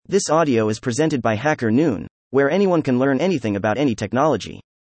This audio is presented by Hacker Noon, where anyone can learn anything about any technology.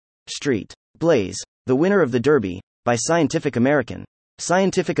 Street. Blaise, the winner of the Derby, by Scientific American.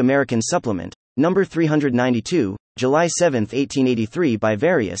 Scientific American Supplement, number 392, July 7, 1883 by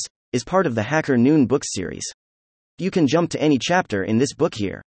Various, is part of the Hacker Noon books series. You can jump to any chapter in this book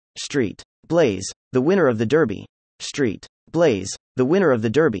here. Street. Blaise, the winner of the Derby. Street. Blaise, the winner of the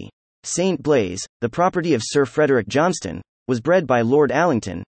Derby. Saint Blaise, the property of Sir Frederick Johnston, was bred by Lord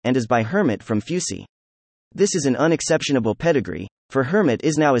Allington, and is by Hermit from Fussy. This is an unexceptionable pedigree, for Hermit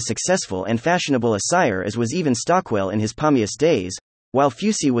is now as successful and fashionable a sire as was even Stockwell in his palmiest days, while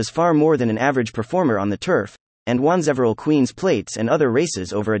Fussy was far more than an average performer on the turf, and won several Queen's Plates and other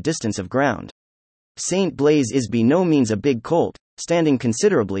races over a distance of ground. Saint Blaise is by no means a big colt, standing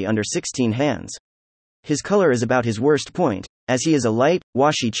considerably under 16 hands. His color is about his worst point, as he is a light,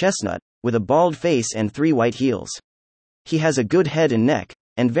 washy chestnut, with a bald face and 3 white heels. He has a good head and neck,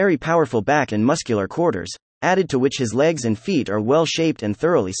 and very powerful back and muscular quarters, added to which his legs and feet are well shaped and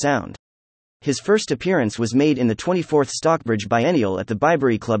thoroughly sound. His first appearance was made in the 24th Stockbridge Biennial at the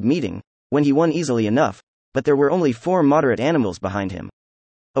Bibury Club meeting, when he won easily enough, but there were only 4 moderate animals behind him.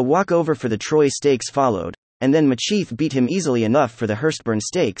 A walkover for the Troy Stakes followed, and then Macheath beat him easily enough for the Hurstburn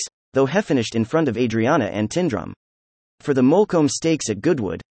Stakes, though he finished in front of Adriana and Tindrum. For the Molcombe Stakes at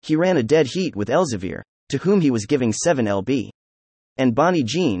Goodwood, he ran a dead heat with Elzevir, to whom he was giving 7 lb. And Bonnie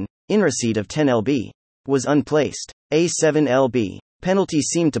Jean, in receipt of 10 lb. Was unplaced. A 7 lb. Penalty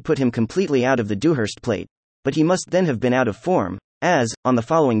seemed to put him completely out of the Dewhurst Plate, but he must then have been out of form, as, on the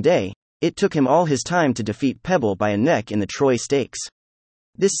following day, it took him all his time to defeat Pebble by a neck in the Troy Stakes.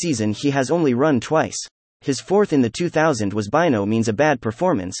 This season he has only run twice. His 4th in the 2000 was by no means a bad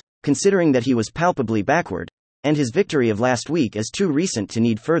performance, considering that he was palpably backward, and his victory of last week is too recent to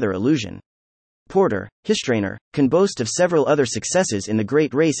need further allusion. Porter, his trainer, can boast of several other successes in the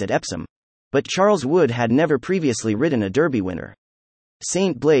great race at Epsom, but Charles Wood had never previously ridden a Derby winner.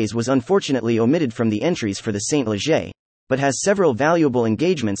 Saint Blaise was unfortunately omitted from the entries for the Saint Leger, but has several valuable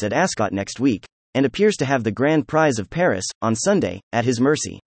engagements at Ascot next week, and appears to have the Grand Prize of Paris, on Sunday, at his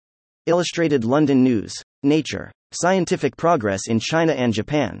mercy. Illustrated London News. Nature. Scientific progress in China and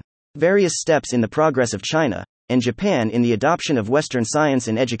Japan. Various steps in the progress of China and Japan in the adoption of Western science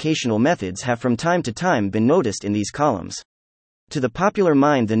and educational methods have from time to time been noticed in these columns. To the popular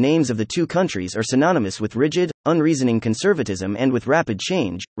mind, the names of the two countries are synonymous with rigid, unreasoning conservatism and with rapid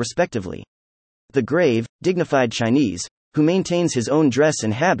change, respectively. The grave, dignified Chinese, who maintains his own dress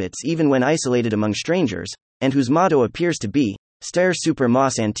and habits even when isolated among strangers, and whose motto appears to be, Stare super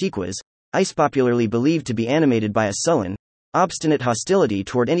mos antiquas, is popularly believed to be animated by a sullen, obstinate hostility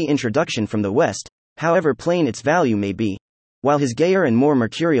toward any introduction from the West, however plain its value may be, while his gayer and more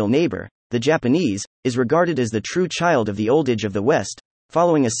mercurial neighbor, the Japanese, is regarded as the true child of the old age of the West,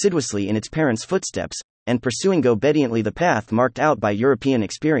 following assiduously in its parents' footsteps, and pursuing obediently the path marked out by European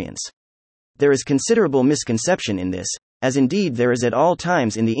experience. There is considerable misconception in this, as indeed there is at all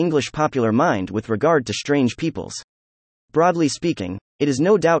times in the English popular mind with regard to strange peoples. Broadly speaking, it is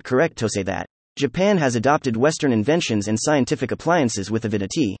no doubt correct to say that Japan has adopted Western inventions and scientific appliances with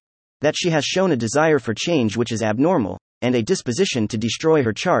avidity, that she has shown a desire for change which is abnormal, and a disposition to destroy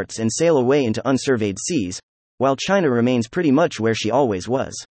her charts and sail away into unsurveyed seas, while China remains pretty much where she always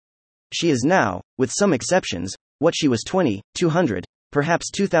was. She is now, with some exceptions, what she was 20, 200,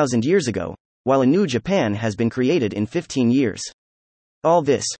 perhaps 2000 years ago, while a new Japan has been created in 15 years. All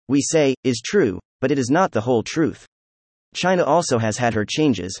this, we say, is true, but it is not the whole truth. China also has had her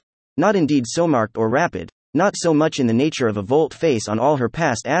changes, not indeed so marked or rapid, not so much in the nature of a volte-face on all her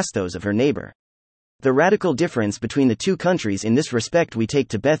past as those of her neighbor. The radical difference between the two countries in this respect we take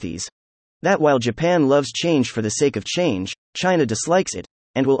to Bethy's, that while Japan loves change for the sake of change, China dislikes it,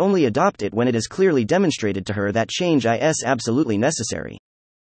 and will only adopt it when it is clearly demonstrated to her that change is absolutely necessary.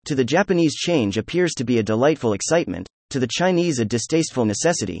 To the Japanese, change appears to be a delightful excitement, to the Chinese a distasteful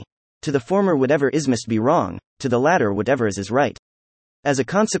necessity. To the former, whatever is must be wrong, to the latter whatever is right. As a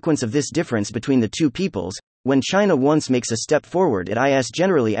consequence of this difference between the two peoples, when China once makes a step forward it is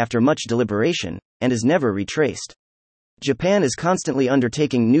generally after much deliberation, and is never retraced. Japan is constantly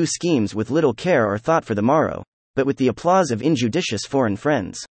undertaking new schemes with little care or thought for the morrow, but with the applause of injudicious foreign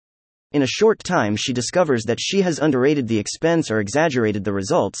friends. In a short time she discovers that she has underrated the expense or exaggerated the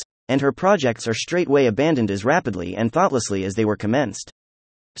results, and her projects are straightway abandoned as rapidly and thoughtlessly as they were commenced.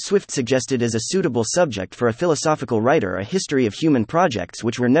 Swift suggested as a suitable subject for a philosophical writer a history of human projects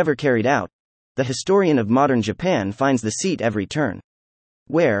which were never carried out. The historian of modern Japan finds the seat every turn.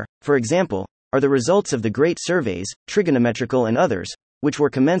 Where, for example, are the results of the great surveys, trigonometrical and others, which were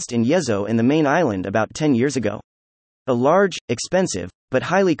commenced in Yezo and the main island about 10 years ago? A large, expensive, but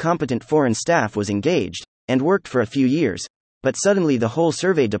highly competent foreign staff was engaged, and worked for a few years, but suddenly the whole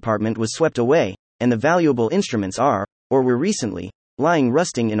survey department was swept away, and the valuable instruments are, or were recently, lying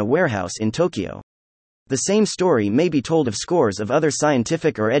rusting in a warehouse in Tokyo. The same story may be told of scores of other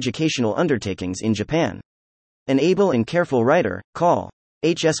scientific or educational undertakings in Japan. An able and careful writer, Call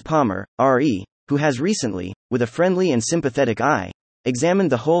H. S. Palmer, R.E., who has recently, with a friendly and sympathetic eye,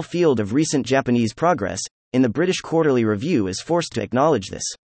 examined the whole field of recent Japanese progress, in the British Quarterly Review is forced to acknowledge this.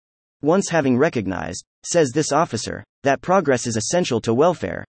 Once having recognized, says this officer, that progress is essential to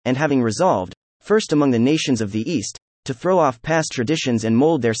welfare, and having resolved, first among the nations of the East, to throw off past traditions and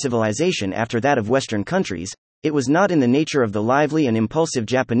mold their civilization after that of Western countries, it was not in the nature of the lively and impulsive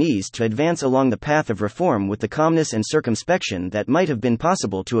Japanese to advance along the path of reform with the calmness and circumspection that might have been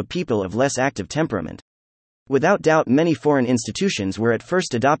possible to a people of less active temperament. Without doubt, many foreign institutions were at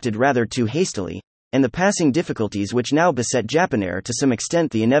first adopted rather too hastily, and the passing difficulties which now beset Japan are to some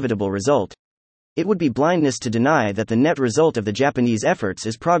extent the inevitable result. It would be blindness to deny that the net result of the Japanese efforts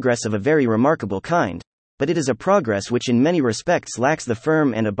is progress of a very remarkable kind, but it is a progress which in many respects lacks the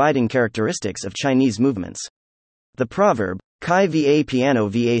firm and abiding characteristics of Chinese movements. The proverb, Kai va piano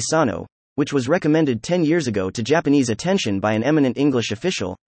va sano, which was recommended 10 years ago to Japanese attention by an eminent English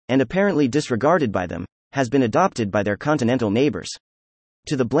official, and apparently disregarded by them, has been adopted by their continental neighbors.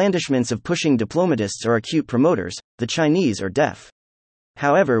 To the blandishments of pushing diplomatists or acute promoters, the Chinese are deaf.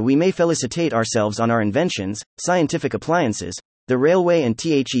 However, we may felicitate ourselves on our inventions, scientific appliances, the railway and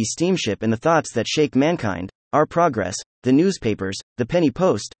the steamship, and the thoughts that shake mankind, our progress, the newspapers, the penny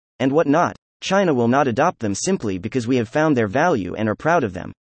post, and what not. China will not adopt them simply because we have found their value and are proud of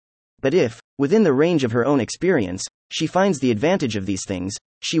them. But if, within the range of her own experience, she finds the advantage of these things,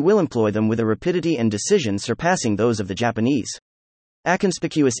 she will employ them with a rapidity and decision surpassing those of the Japanese. A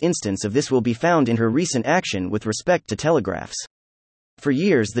conspicuous instance of this will be found in her recent action with respect to telegraphs. For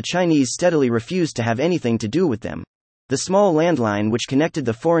years the Chinese steadily refused to have anything to do with them. The small landline which connected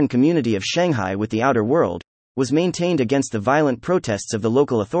the foreign community of Shanghai with the outer world was maintained against the violent protests of the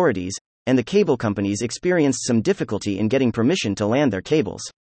local authorities, and the cable companies experienced some difficulty in getting permission to land their cables.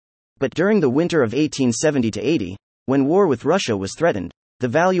 But during the winter of 1870–80, when war with Russia was threatened, the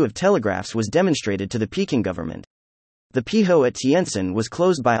value of telegraphs was demonstrated to the Peking government. The Piho at Tientsin was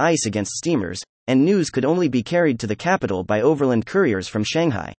closed by ice against steamers, and news could only be carried to the capital by overland couriers from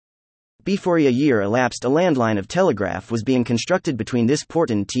Shanghai. Before a year elapsed, a landline of telegraph was being constructed between this port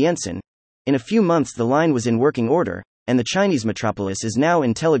and Tientsin. In a few months the line was in working order, and the Chinese metropolis is now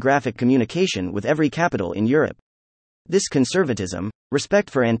in telegraphic communication with every capital in Europe. This conservatism, respect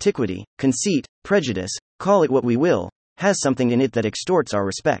for antiquity, conceit, prejudice, call it what we will, has something in it that extorts our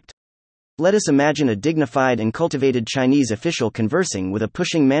respect. Let us imagine a dignified and cultivated Chinese official conversing with a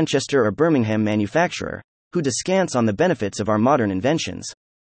pushing Manchester or Birmingham manufacturer, who descants on the benefits of our modern inventions.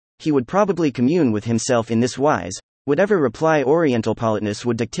 He would probably commune with himself in this wise: whatever reply Oriental politeness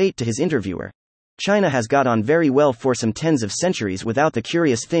would dictate to his interviewer, China has got on very well for some tens of centuries without the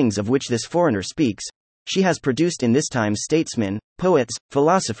curious things of which this foreigner speaks. She has produced in this time statesmen, poets,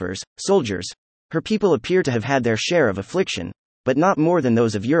 philosophers, soldiers. Her people appear to have had their share of affliction, but not more than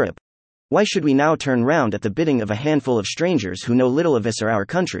those of Europe. Why should we now turn round at the bidding of a handful of strangers who know little of us or our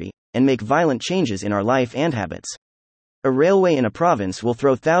country, and make violent changes in our life and habits? A railway in a province will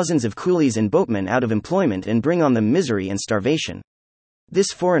throw thousands of coolies and boatmen out of employment and bring on them misery and starvation.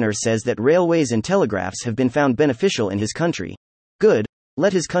 This foreigner says that railways and telegraphs have been found beneficial in his country. Good,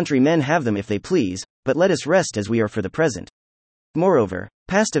 let his countrymen have them if they please, but let us rest as we are for the present. Moreover,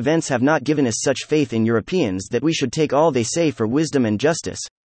 past events have not given us such faith in Europeans that we should take all they say for wisdom and justice.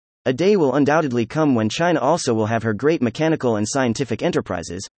 A day will undoubtedly come when China also will have her great mechanical and scientific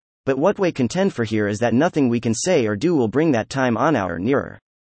enterprises, but what we contend for here is that nothing we can say or do will bring that time on our nearer.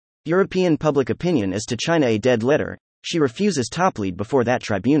 European public opinion is to China a dead letter. She refuses top lead before that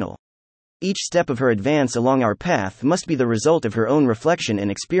tribunal. Each step of her advance along our path must be the result of her own reflection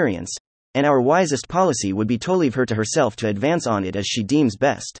and experience, and our wisest policy would be to leave her to herself to advance on it as she deems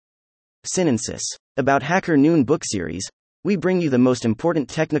best. Synopsis. About Hacker Noon book series, we bring you the most important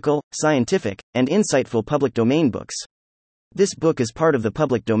technical, scientific, and insightful public domain books. This book is part of the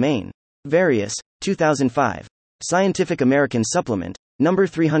public domain. Various, 2005. Scientific American Supplement, number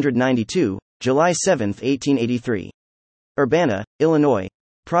 392, July 7, 1883. Urbana, Illinois.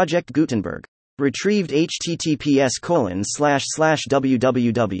 Project Gutenberg. Retrieved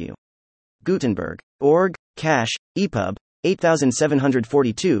https://www. Gutenberg.org, cache, EPUB,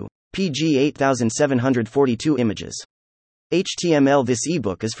 8742, PG 8742 images. HTML. This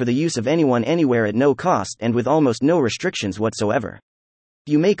ebook is for the use of anyone anywhere at no cost and with almost no restrictions whatsoever.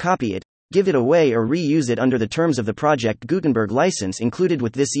 You may copy it, Give it away or reuse it under the terms of the Project Gutenberg license included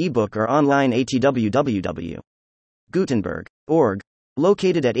with this ebook or online at www.gutenberg.org,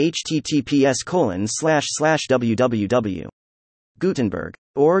 located at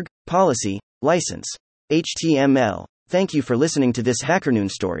https://www.gutenberg.org, policy, license, HTML. Thank you for listening to this HackerNoon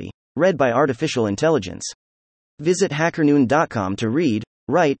story, read by Artificial Intelligence. Visit hackerNoon.com to read,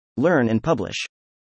 write, learn, and publish.